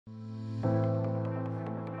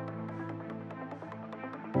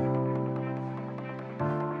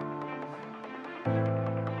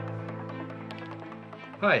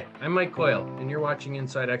Hi, I'm Mike Coyle, and you're watching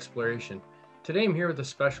Insidexploration. Today I'm here with a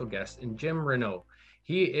special guest, Jim Renaud.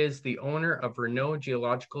 He is the owner of Renaud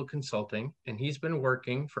Geological Consulting, and he's been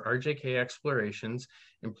working for RJK Explorations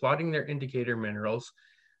in plotting their indicator minerals,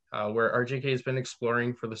 where RJK has been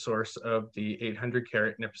exploring for the source of the 800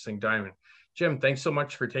 carat Nipissing diamond. Jim, thanks so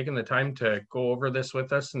much for taking the time to go over this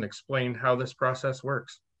with us and explain how this process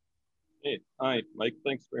works. Hey, hi, Mike.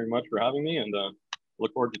 Thanks very much for having me, and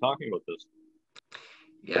look forward to talking about this.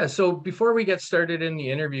 Yeah, so before we get started in the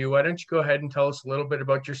interview, why don't you go ahead and tell us a little bit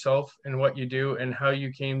about yourself and what you do and how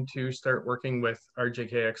you came to start working with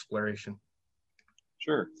RJK Exploration?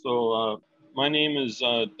 Sure. So my name is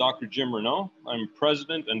Dr. Jim Renaud. I'm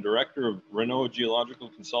president and director of Renaud Geological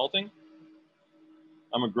Consulting.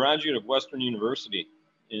 I'm a graduate of Western University.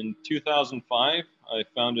 In 2005, I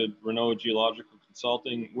founded Renaud Geological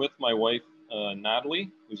Consulting with my wife,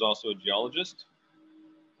 Natalie, who's also a geologist.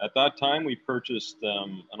 At that time, we purchased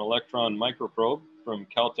an electron microprobe from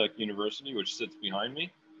Caltech University, which sits behind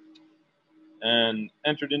me, and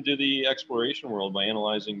entered into the exploration world by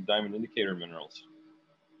analyzing diamond indicator minerals.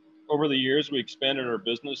 Over the years, we expanded our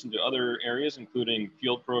business into other areas, including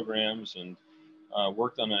field programs, and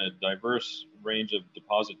worked on a diverse range of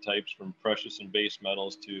deposit types, from precious and base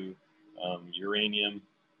metals to uranium,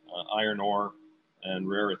 iron ore, and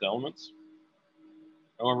rare earth elements.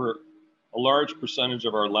 However, a large percentage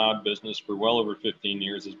of our lab business for well over 15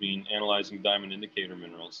 years has been analyzing diamond indicator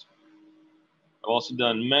minerals. I've also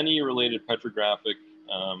done many related petrographic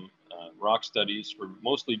rock studies for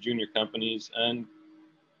mostly junior companies and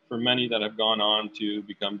for many that have gone on to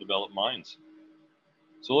become developed mines.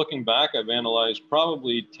 So looking back, I've analyzed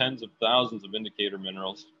probably tens of thousands of indicator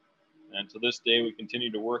minerals. And to this day, we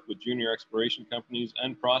continue to work with junior exploration companies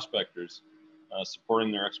and prospectors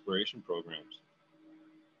supporting their exploration programs.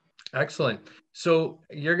 Excellent. So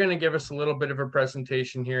you're going to give us a little bit of a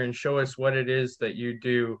presentation here and show us what it is that you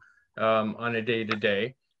do on a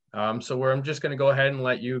day-to-day. So where I'm just going to go ahead and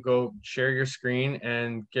let you go share your screen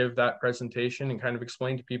and give that presentation and kind of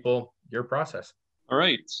explain to people your process. All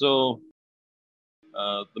right. So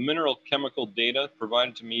the mineral chemical data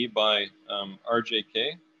provided to me by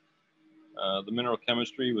RJK. The mineral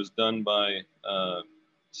chemistry was done by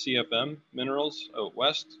CFM Minerals out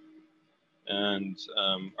west. And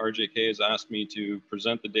RJK has asked me to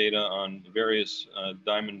present the data on various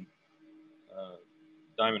diamond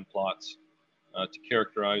plots to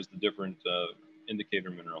characterize the different indicator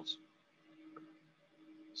minerals.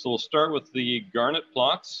 So we'll start with the garnet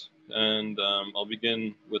plots, and I'll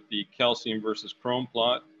begin with the calcium versus chrome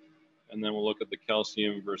plot, and then we'll look at the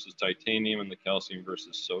calcium versus titanium and the calcium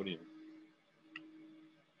versus sodium.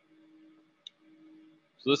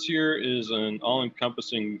 So this here is an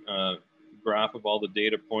all-encompassing graph of all the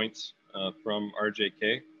data points from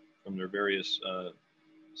RJK, from their various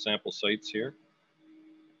sample sites here.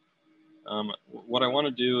 What I want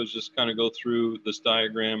to do is just kind of go through this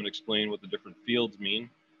diagram and explain what the different fields mean.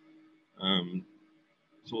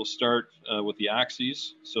 So we'll start with the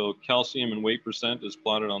axes. So calcium and weight percent is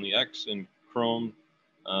plotted on the X, and chrome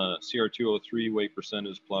Cr2O3 weight percent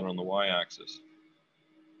is plotted on the Y-axis.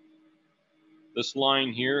 This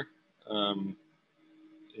line here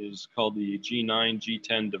is called the G9,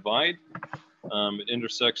 G10 divide. It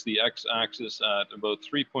intersects the X-axis at about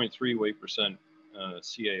 3.3 weight percent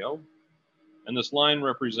CaO. And this line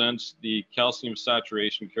represents the calcium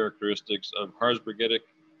saturation characteristics of Harzburgitic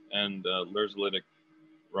and Lersiditic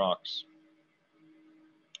rocks.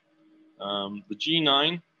 The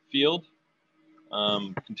G9 field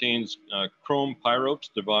contains chrome pyropes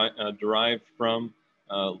derived from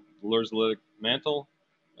Lersiditic mantle,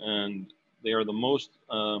 and they are the most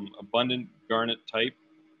abundant garnet type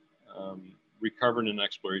recovered in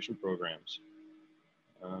exploration programs.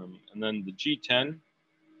 And then the G10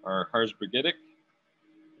 are Harzburgitic,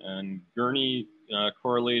 and Gurney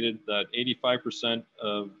correlated that 85%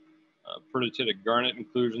 of prototypic garnet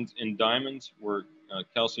inclusions in diamonds were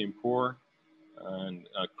calcium poor and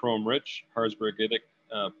chrome rich Harzburgitic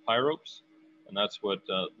pyropes, and that's what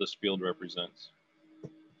this field represents.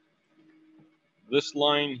 This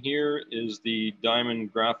line here is the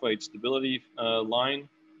diamond graphite stability line,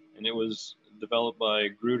 and it was developed by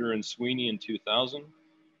Gruder and Sweeney in 2000.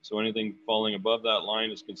 So anything falling above that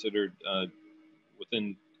line is considered to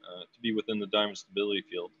be within the diamond stability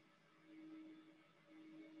field.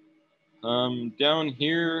 Down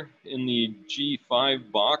here in the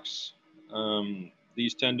G5 box,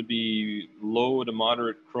 these tend to be low to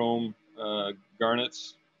moderate chrome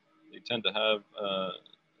garnets. They tend to have a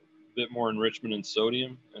bit more enrichment in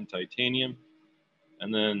sodium and titanium.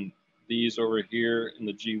 And then these over here in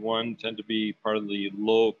the G1 tend to be part of the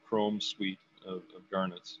low chrome suite of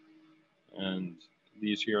garnets. And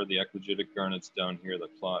these here are the eclogitic garnets down here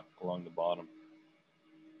that plot along the bottom.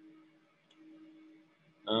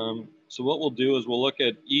 So what we'll do is we'll look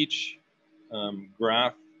at each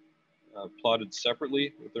graph plotted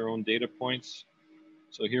separately with their own data points.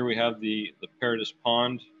 So here we have the Paradis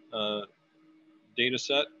Pond data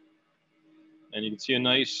set, and you can see a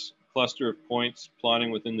nice cluster of points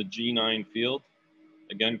plotting within the G9 field.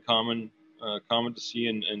 Again, common to see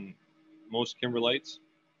in most kimberlites.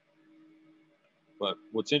 But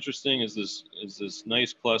what's interesting is this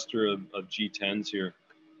nice cluster of G10s here,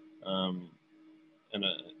 and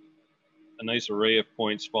a nice array of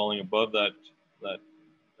points falling above that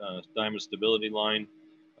diamond stability line,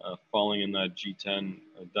 falling in that G10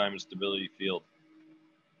 diamond stability field.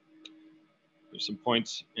 There's some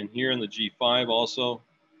points in here in the G5 also,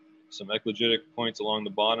 some eclogitic points along the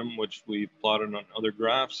bottom, which we've plotted on other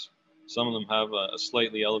graphs. Some of them have a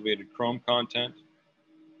slightly elevated chrome content.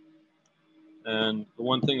 And the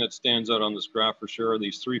one thing that stands out on this graph for sure are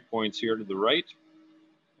these 3 points here to the right.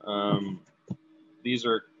 These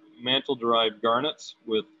are mantle-derived garnets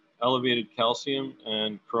with elevated calcium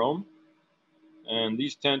and chrome, and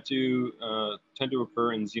these tend to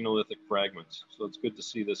occur in xenolithic fragments. So it's good to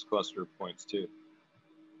see this cluster of points too.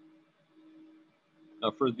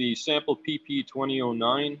 Now for the sample PP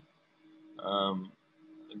 2009,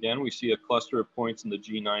 again we see a cluster of points in the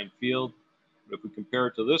G9 field. But if we compare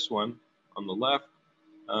it to this one on the left,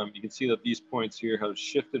 you can see that these points here have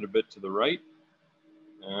shifted a bit to the right,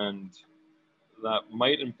 and that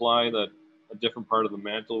might imply that a different part of the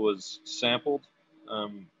mantle was sampled,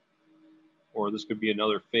 or this could be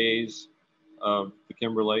another phase of the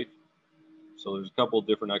kimberlite. So there's a couple of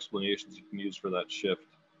different explanations you can use for that shift.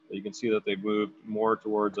 But you can see that they've moved more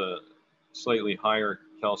towards a slightly higher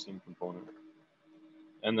calcium component.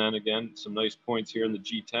 And then again, some nice points here in the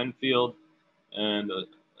G10 field, and a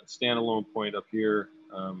standalone point up here,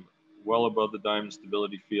 well above the diamond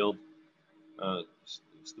stability field,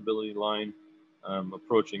 stability line,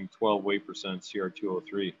 approaching 12 weight percent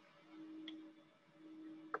CR203.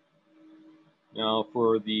 Now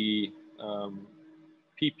for the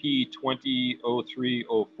PP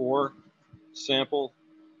 2003-04 sample,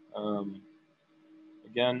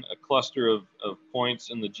 again, a cluster of points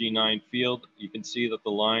in the G9 field. You can see that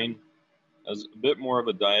the line has a bit more of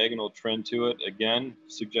a diagonal trend to it, again,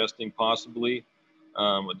 suggesting possibly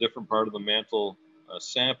a different part of the mantle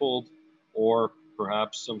sampled, or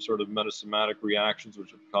perhaps some sort of metasomatic reactions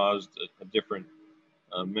which have caused a different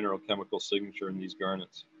mineral chemical signature in these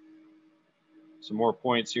garnets. Some more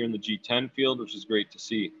points here in the G10 field, which is great to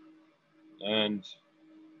see, and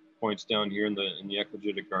points down here in the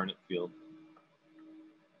eclogitic garnet field.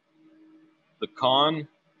 The Con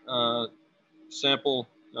sample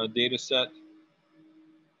data set,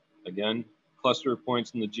 again, cluster of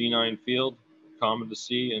points in the G9 field, common to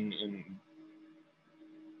see in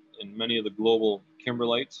many of the global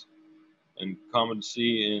kimberlites, and common to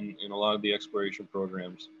see in a lot of the exploration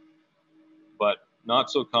programs. But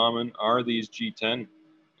not so common are these G10,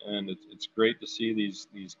 and it's great to see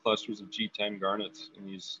these clusters of G10 garnets in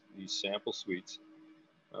these sample suites.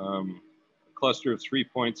 A cluster of 3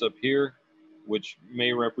 points up here, which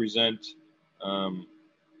may represent a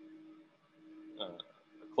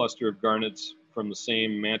cluster of garnets from the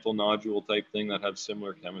same mantle nodule type thing that have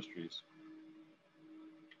similar chemistries.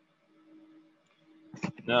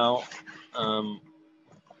 Now,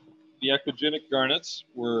 the eclogitic garnets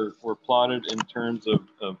were plotted in terms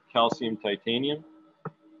of calcium titanium,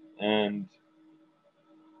 and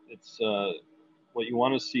it's what you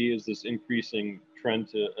want to see is this increasing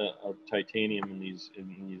trend of titanium in these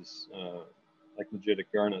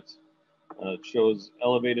eclogitic garnets. It shows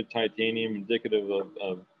elevated titanium, indicative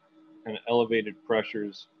of kind of elevated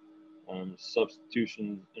pressures,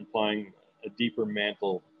 substitution implying a deeper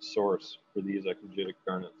mantle source for these eclogitic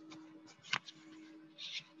garnets.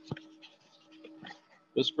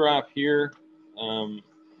 This graph here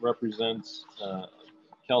represents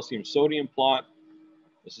calcium sodium plot.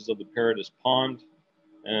 This is of the Paradis Pond,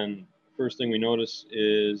 and first thing we notice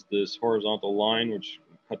is this horizontal line which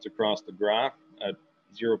cuts across the graph at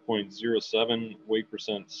 0.07 weight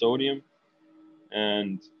percent sodium,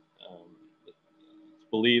 and it's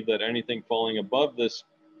believed that anything falling above this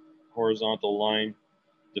horizontal line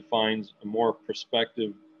defines a more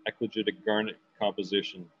prospective eclogitic garnet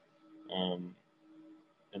composition.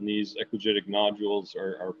 And these eclogitic nodules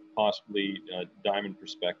are possibly diamond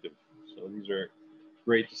perspective. So these are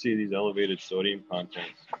great to see, these elevated sodium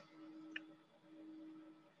contents.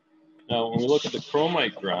 Now, when we look at the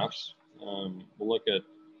chromite graphs, we'll look at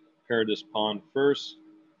Paradis Pond first.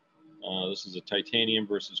 This is a titanium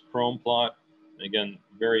versus chrome plot. Again,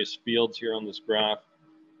 various fields here on this graph.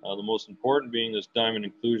 The most important being this diamond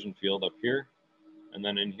inclusion field up here. And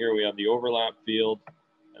then in here we have the overlap field,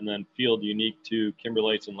 and then field unique to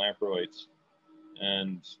kimberlites and lamproites,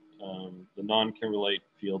 and the non-kimberlite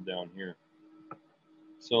field down here.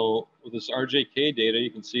 So with this RJK data, you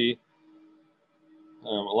can see a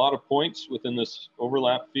lot of points within this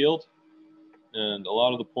overlap field, and a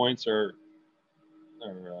lot of the points are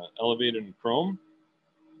elevated in chrome,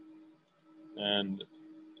 and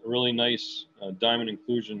a really nice diamond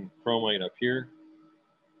inclusion chromite up here,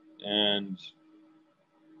 and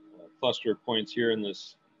a cluster of points here in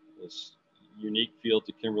this unique field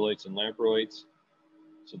to kimberlites and lamproites.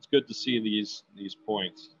 So it's good to see these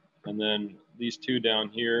points. And then these two down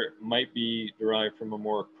here might be derived from a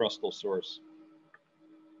more crustal source.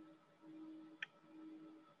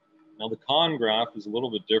 Now the con graph is a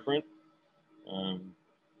little bit different.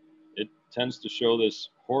 It tends to show this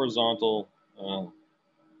horizontal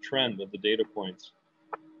trend of the data points.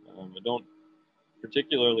 I don't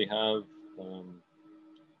particularly have an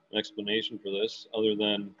explanation for this, other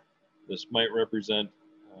than this might represent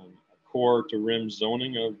a core to rim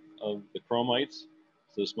zoning of the chromites.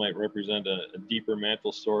 So this might represent a deeper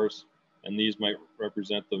mantle source, and these might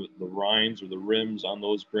represent the rinds or the rims on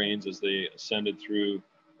those grains as they ascended through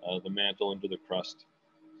the mantle into the crust.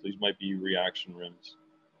 So these might be reaction rims.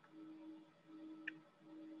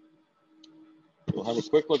 We'll have a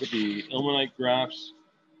quick look at the ilmenite graphs.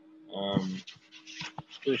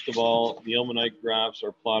 First of all, the ilmenite graphs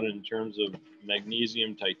are plotted in terms of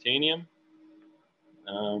magnesium titanium.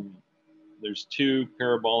 There's two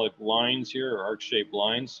parabolic lines here, or arc-shaped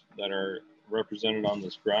lines, that are represented on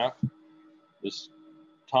this graph. This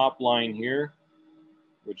top line here,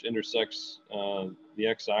 which intersects the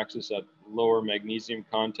x-axis at lower magnesium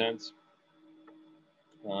contents.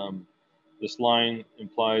 This line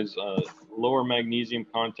implies lower magnesium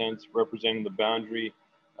contents, representing the boundary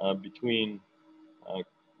between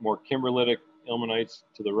more kimberlitic ilmenites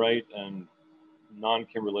to the right and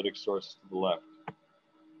non-kimberlitic sources to the left.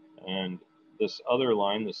 And this other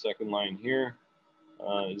line, the second line here,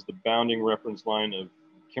 is the bounding reference line of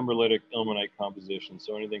kimberlitic ilmenite composition.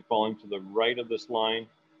 So anything falling to the right of this line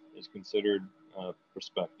is considered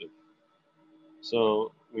prospective.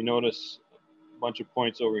 So we notice a bunch of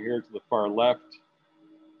points over here to the far left,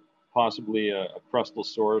 possibly a crustal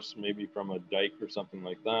source, maybe from a dike or something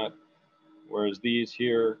like that, whereas these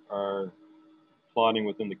here are plotting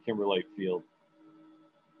within the kimberlite field.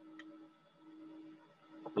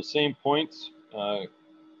 The same points are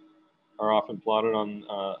often plotted on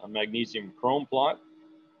a magnesium chrome plot.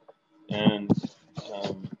 And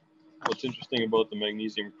what's interesting about the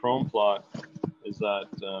magnesium chrome plot is that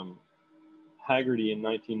Haggerty in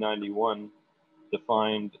 1991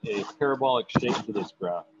 defined a parabolic shape to this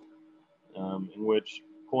graph, in which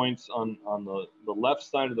points on the left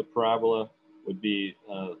side of the parabola would be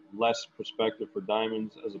less prospective for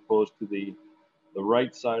diamonds, as opposed to the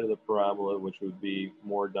right side of the parabola, which would be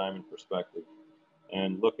more diamond prospective.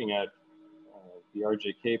 And looking at the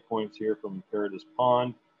RJK points here from Paradis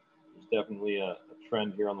Pond, there's definitely a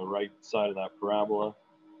trend here on the right side of that parabola.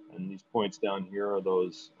 And these points down here are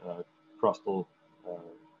those crustal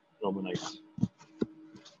ilmenites.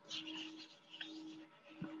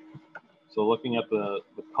 So looking at the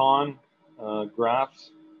con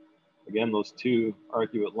graphs, again, those two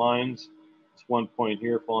arcuate lines, it's one point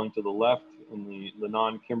here falling to the left in the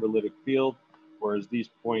non-kimberlitic field, whereas these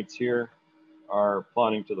points here are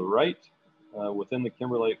plotting to the right within the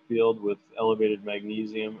kimberlite field with elevated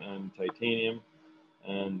magnesium and titanium,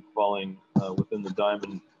 and falling within the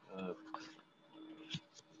diamond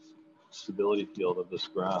stability field of this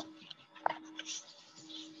graph.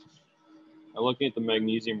 Now looking at the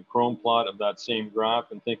magnesium chrome plot of that same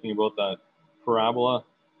graph and thinking about that parabola,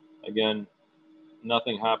 again,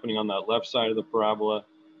 nothing happening on that left side of the parabola,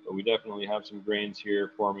 but we definitely have some grains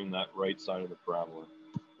here forming that right side of the parabola,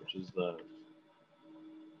 which is the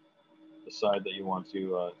side that you want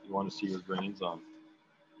to see your grains on.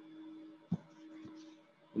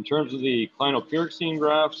 In terms of the clinopyroxene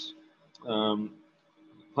graphs,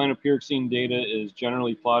 clinopyroxene data is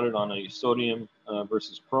generally plotted on a sodium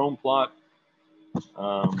versus chrome plot.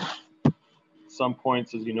 Some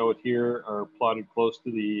points, as you note here, are plotted close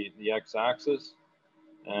to the x-axis,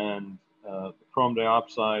 and the chrome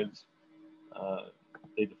dioxides,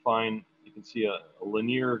 they define, you can see a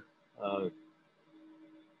linear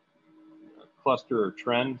cluster or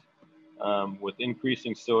trend with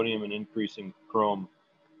increasing sodium and increasing chrome.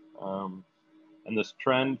 And this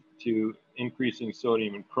trend to increasing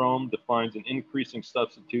sodium and chrome defines an increasing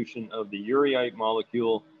substitution of the ureite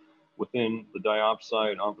molecule within the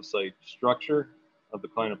diopside opposite structure of the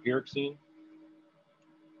clinopyroxene.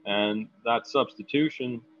 And that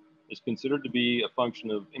substitution is considered to be a function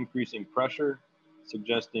of increasing pressure,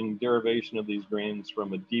 suggesting derivation of these grains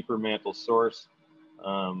from a deeper mantle source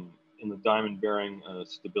in the diamond-bearing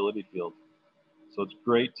stability field. So it's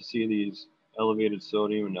great to see these elevated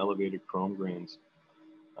sodium and elevated chrome grains.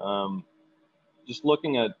 Just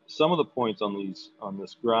looking at some of the points on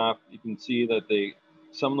this graph, you can see that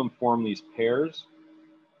some of them form these pairs.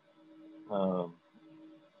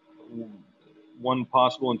 One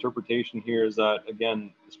possible interpretation here is that,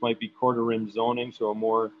 again, this might be quarter rim zoning, so a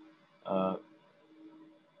more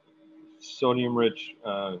sodium-rich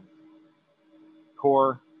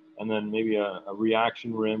core, and then maybe a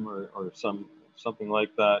reaction rim or something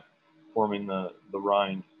like that, forming the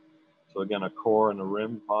rind. So again, a core and a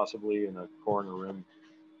rim possibly, and a core and a rim.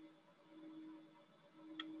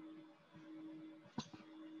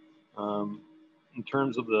 In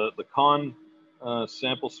terms of the con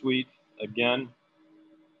sample suite, again,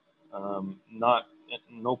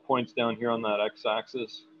 no points down here on that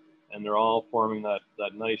x-axis, and they're all forming that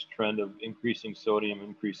nice trend of increasing sodium,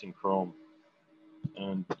 increasing chrome,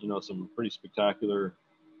 and some pretty spectacular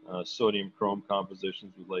sodium chrome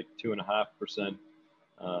compositions with like 2.5%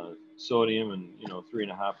 sodium and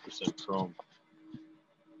 3.5% chrome.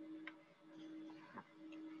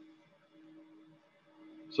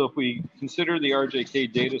 So if we consider the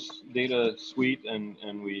RJK data suite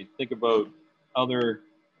and we think about other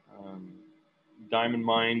diamond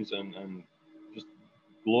mines and just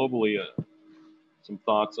globally some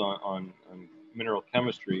thoughts on mineral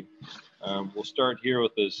chemistry, we'll start here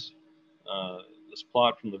with this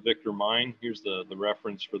plot from the Victor mine. Here's the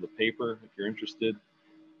reference for the paper if you're interested.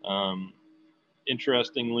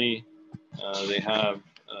 Interestingly, they have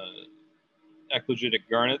eclogitic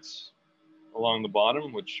garnets along the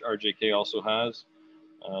bottom, which RJK also has.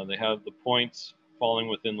 They have the points falling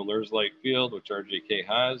within the Leurzite field, which RJK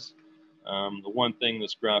has. The one thing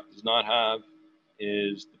this graph does not have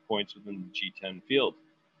is the points within the G10 field,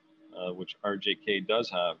 which RJK does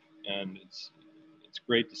have. And it's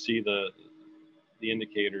great to see the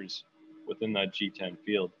indicators within that G10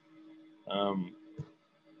 field.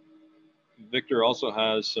 Victor also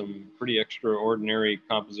has some pretty extraordinary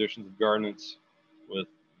compositions of garnets with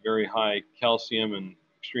very high calcium and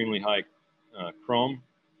extremely high chrome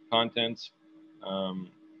contents.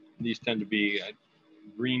 These tend to be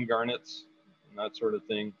green garnets and that sort of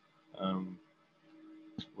thing,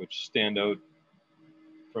 which stand out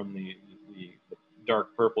from the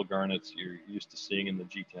dark purple garnets you're used to seeing in the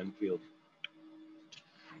G10 field.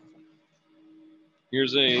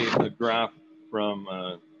 Here's a graph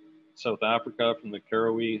from South Africa, from the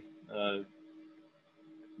Karowe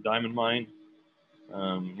diamond mine.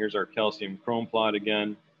 Here's our calcium chrome plot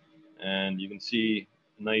again, and you can see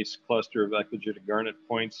a nice cluster of eclogitic garnet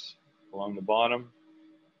points along the bottom,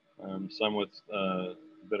 some with a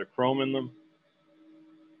bit of chrome in them,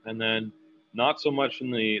 and then not so much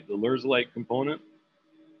in the Leurzite component,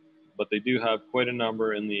 but they do have quite a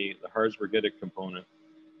number in the Harzburgitic component.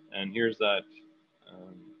 And here's that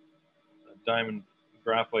diamond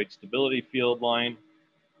graphite stability field line,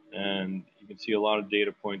 and you can see a lot of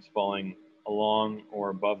data points falling along or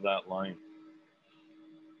above that line.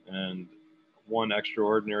 And one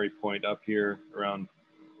extraordinary point up here around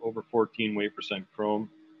over 14 weight percent chrome,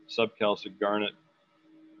 subcalcic garnet,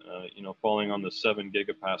 falling on the 7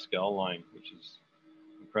 gigapascal line, which is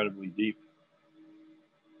incredibly deep.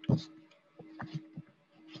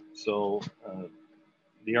 So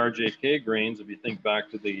the RJK grains, if you think back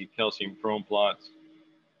to the calcium chrome plots,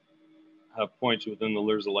 have points within the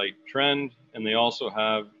Leurzite trend, and they also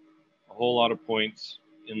have a whole lot of points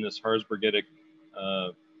in this Harzburgitic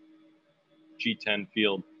G10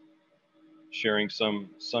 field, sharing some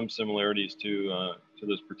similarities to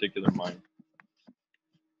this particular mine.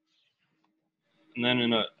 And then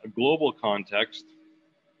in a global context,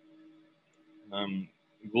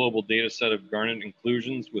 global data set of garnet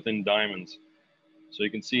inclusions within diamonds. So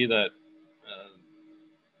you can see that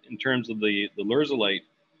in terms of the Leurzite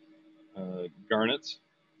garnets,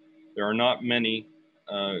 there are not many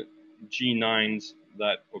G9s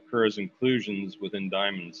that occur as inclusions within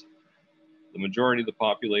diamonds. The majority of the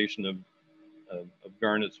population of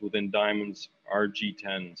garnets within diamonds are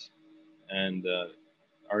G10s, and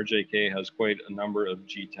RJK has quite a number of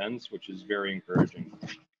G10s, which is very encouraging.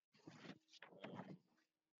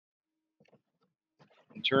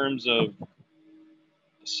 In terms of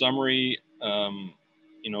summary,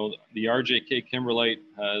 the RJK kimberlite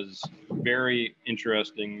has very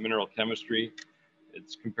interesting mineral chemistry.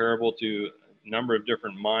 It's comparable to a number of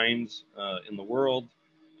different mines in the world,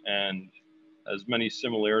 and has many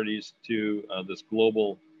similarities to this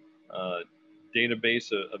global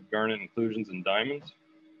database of garnet inclusions and diamonds.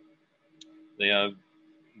 They have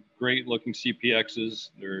great looking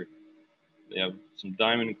CPXs. They have some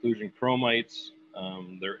diamond inclusion chromites.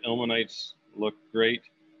 Their ilmenites look great.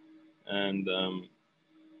 And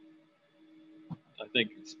I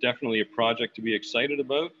think it's definitely a project to be excited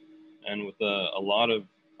about, and with a lot of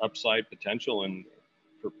upside potential and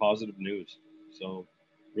for positive news. So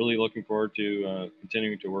really looking forward to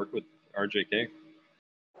continuing to work with RJK.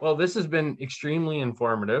 Well, this has been extremely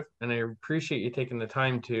informative, and I appreciate you taking the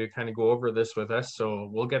time to kind of go over this with us. So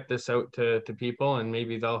we'll get this out to people, and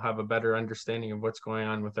maybe they'll have a better understanding of what's going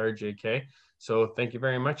on with RJK. So thank you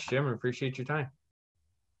very much, Jim. I appreciate your time.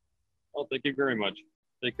 Well, thank you very much.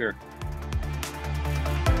 Take care.